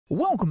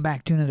Welcome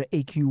back to another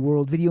AQ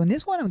World video. In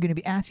this one, I'm going to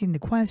be asking the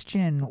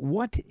question,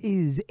 what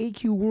is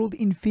AQ World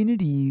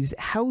Infinity's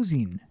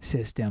housing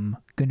system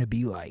going to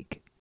be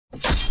like?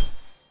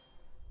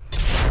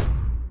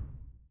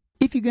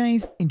 If you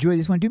guys enjoy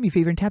this one, do me a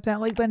favor and tap that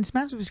like button,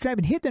 smash subscribe,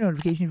 and hit the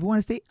notification if you want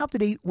to stay up to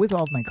date with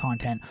all of my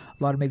content.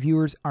 A lot of my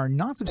viewers are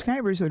not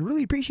subscribers, so I'd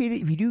really appreciate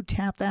it if you do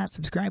tap that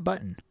subscribe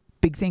button.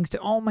 Big thanks to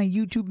all my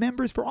YouTube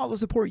members for all the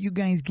support you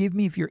guys give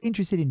me. If you're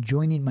interested in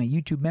joining my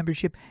YouTube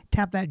membership,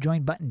 tap that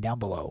join button down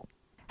below.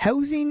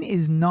 Housing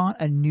is not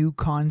a new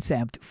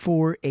concept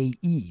for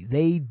AE.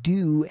 They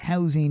do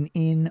housing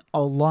in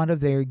a lot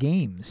of their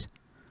games.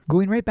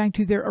 Going right back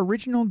to their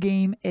original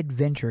game,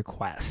 Adventure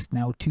Quest.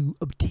 Now, to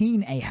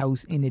obtain a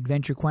house in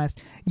Adventure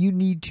Quest, you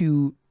need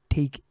to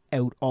take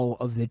out all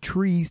of the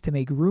trees to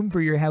make room for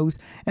your house,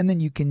 and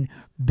then you can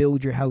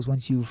build your house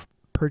once you've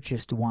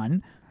purchased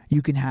one.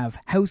 You can have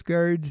house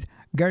guards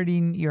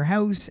guarding your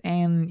house,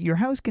 and your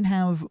house can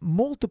have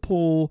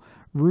multiple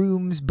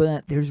rooms,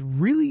 but there's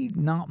really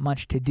not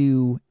much to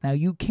do. Now,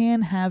 you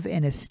can have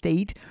an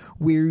estate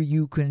where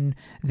you can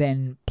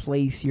then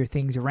place your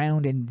things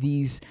around, and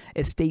these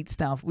estate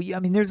stuff, I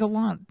mean, there's a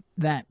lot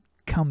that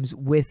comes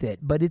with it,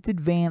 but it's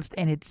advanced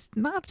and it's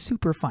not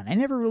super fun. I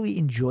never really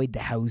enjoyed the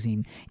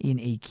housing in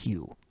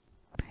AQ.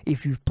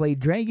 If you've played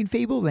Dragon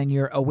Fable, then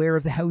you're aware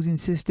of the housing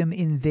system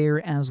in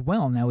there as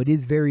well. Now, it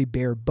is very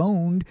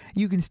bare-boned.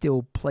 You can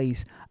still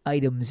place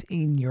items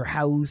in your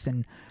house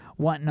and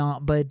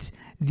whatnot, but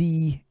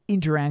the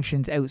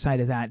interactions outside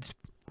of that's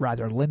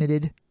rather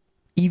limited.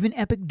 Even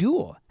Epic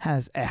Duel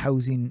has a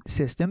housing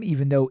system,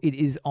 even though it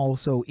is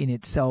also in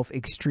itself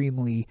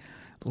extremely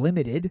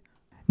limited.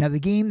 Now, the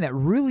game that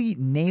really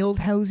nailed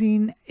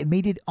housing, it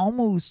made it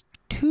almost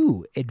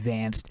too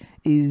advanced,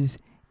 is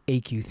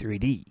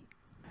AQ3D.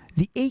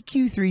 The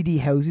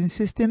AQ3D housing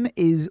system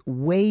is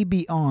way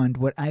beyond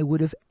what I would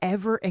have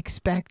ever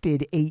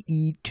expected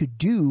AE to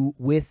do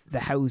with the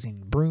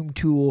housing. Broom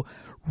Tool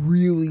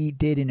really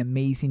did an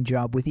amazing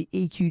job with the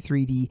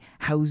AQ3D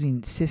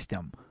housing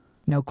system.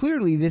 Now,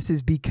 clearly, this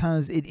is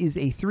because it is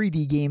a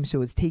 3D game,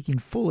 so it's taking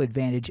full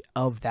advantage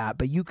of that,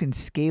 but you can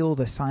scale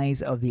the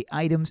size of the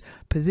items,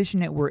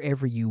 position it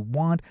wherever you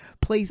want,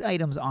 place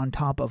items on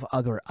top of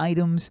other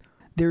items.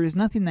 There is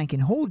nothing that can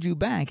hold you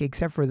back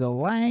except for the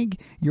lag,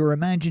 your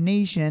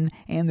imagination,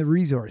 and the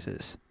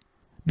resources.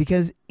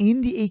 Because in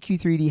the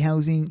AQ3D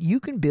housing, you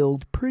can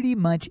build pretty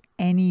much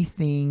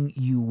anything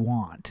you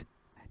want.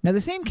 Now,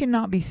 the same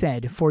cannot be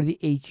said for the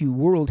AQ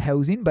World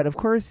housing, but of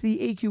course, the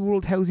AQ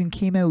World housing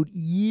came out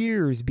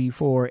years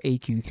before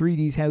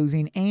AQ3D's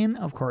housing, and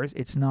of course,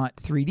 it's not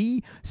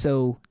 3D,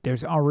 so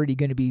there's already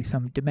going to be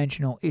some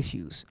dimensional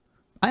issues.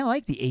 I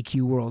like the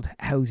AQ World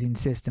housing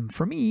system.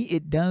 For me,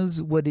 it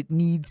does what it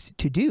needs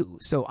to do,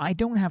 so I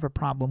don't have a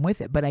problem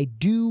with it, but I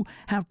do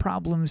have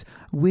problems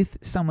with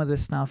some of the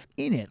stuff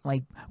in it.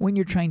 Like when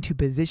you're trying to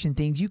position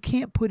things, you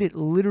can't put it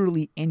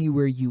literally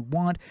anywhere you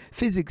want.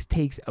 Physics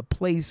takes a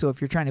place, so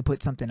if you're trying to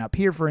put something up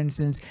here, for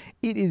instance,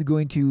 it is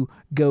going to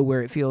go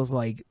where it feels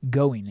like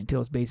going until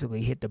it's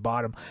basically hit the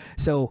bottom.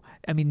 So,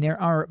 I mean,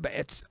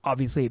 it's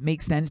obviously, it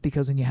makes sense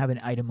because when you have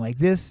an item like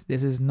this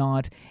is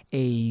not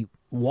a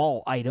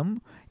wall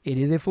item, it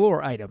is a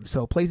floor item,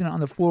 so placing it on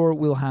the floor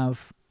will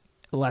have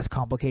less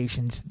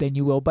complications than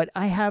you will, but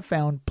I have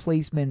found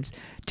placements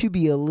to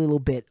be a little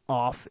bit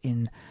off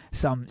in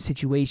some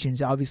situations.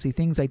 Obviously,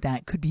 things like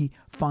that could be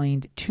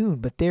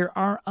fine-tuned, but there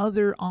are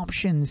other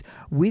options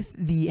with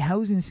the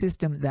housing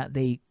system that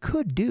they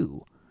could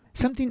do.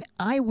 Something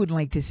I would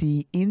like to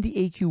see in the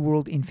AQ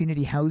World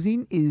Infinity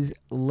housing is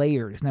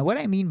layers. Now, what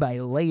I mean by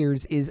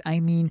layers is I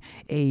mean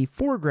a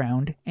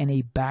foreground and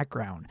a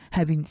background,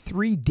 having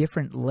 3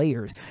 different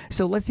layers.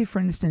 So let's say, for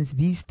instance,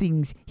 these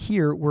things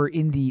here were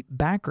in the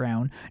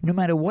background. No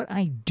matter what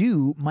I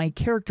do, my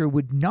character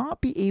would not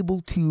be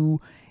able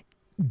to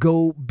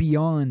go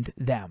beyond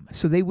them.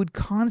 So they would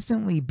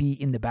constantly be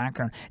in the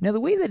background. Now, the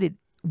way that it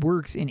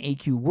works in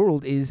AQ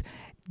World is,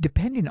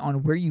 depending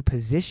on where you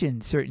position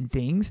certain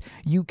things,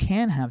 you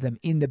can have them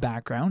in the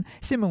background,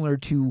 similar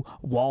to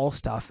wall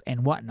stuff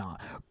and whatnot.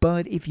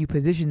 But if you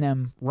position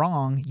them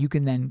wrong, you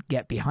can then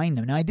get behind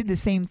them. Now, I did the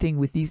same thing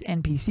with these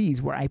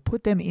NPCs where I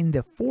put them in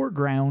the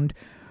foreground,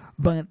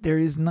 but there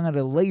is not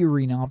a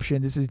layering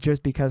option. This is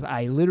just because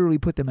I literally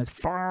put them as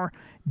far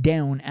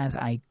down as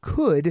I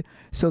could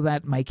so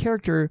that my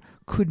character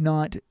could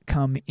not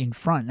come in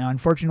front. Now,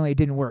 unfortunately, it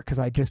didn't work because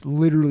I just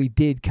literally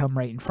did come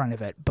right in front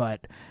of it,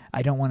 but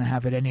I don't want to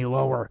have it any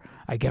lower.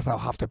 I guess I'll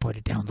have to put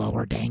it down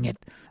lower, dang it.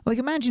 Like,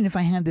 imagine if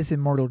I had this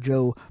Immortal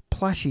Joe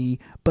plushie,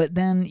 but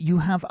then you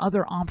have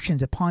other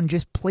options. Upon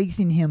just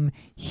placing him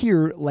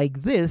here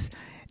like this,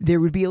 there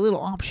would be a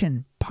little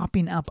option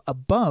popping up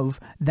above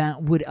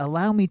that would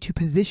allow me to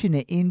position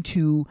it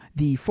into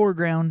the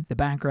foreground, the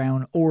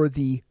background, or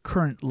the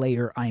current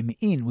layer I'm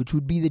in, which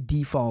would be the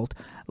default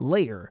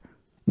layer.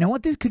 Now,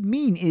 what this could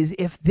mean is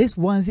if this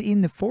was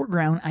in the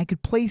foreground, I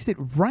could place it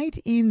right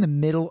in the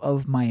middle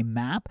of my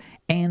map,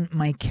 and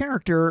my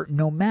character,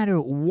 no matter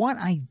what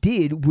I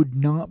did, would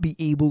not be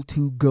able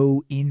to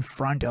go in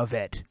front of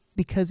it.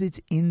 because it's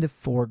in the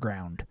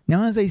foreground.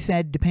 Now, as I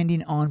said,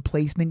 depending on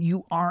placement,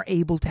 you are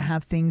able to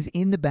have things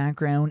in the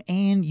background,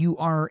 and you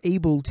are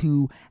able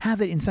to have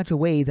it in such a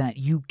way that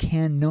you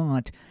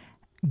cannot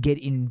get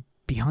in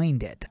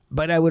behind it.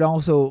 But I would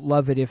also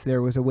love it if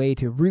there was a way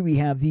to really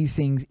have these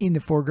things in the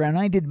foreground.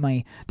 I did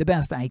the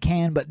best I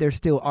can, but there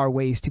still are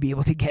ways to be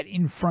able to get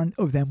in front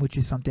of them, which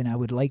is something I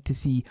would like to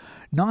see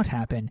not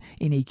happen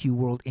in AQ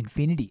World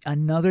Infinity.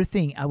 Another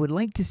thing I would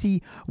like to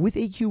see with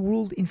AQ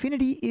World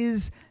Infinity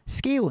is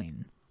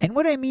scaling. And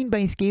what I mean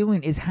by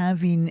scaling is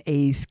having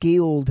a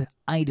scaled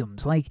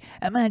items. Like,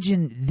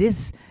 imagine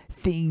this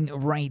thing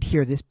right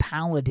here, this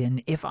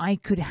paladin. If I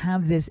could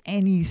have this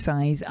any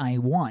size I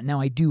want.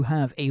 Now, I do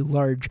have a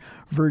large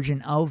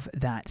version of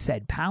that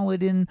said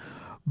paladin,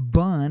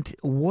 but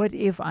what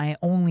if I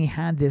only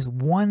had this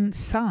one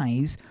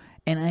size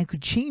and I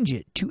could change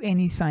it to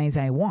any size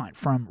I want,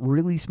 from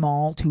really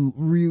small to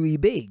really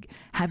big?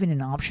 Having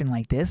an option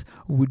like this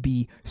would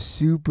be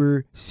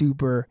super,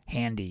 super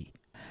handy.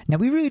 Now,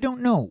 we really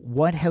don't know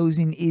what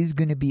housing is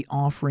going to be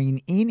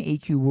offering in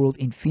AQ World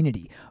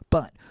Infinity,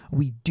 but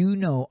we do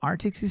know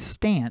Artix's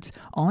stance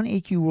on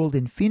AQ World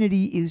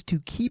Infinity is to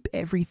keep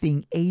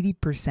everything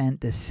 80%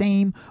 the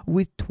same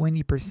with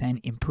 20%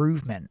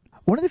 improvement.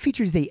 One of the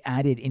features they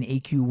added in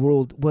AQ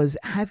World was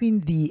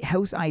having the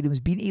house items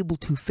being able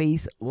to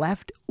face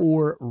left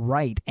or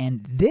right,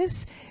 and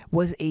this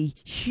was a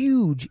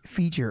huge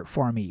feature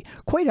for me.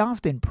 Quite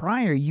often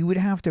prior, you would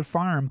have to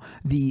farm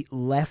the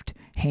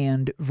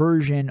left-hand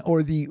version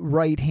or the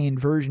right-hand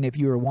version if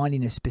you were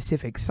wanting a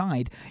specific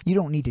side. You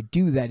don't need to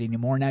do that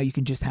anymore. Now you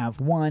can just have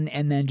one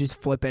and then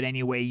just flip it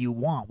any way you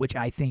want, which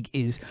I think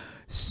is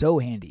so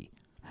handy.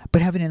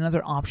 But having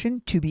another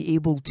option to be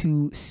able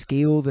to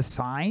scale the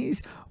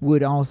size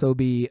would also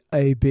be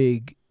a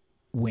big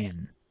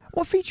win.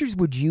 What features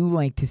would you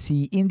like to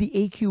see in the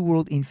AQ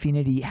World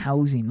Infinity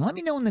housing? Let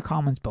me know in the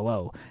comments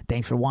below.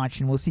 Thanks for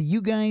watching. We'll see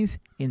you guys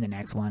in the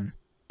next one.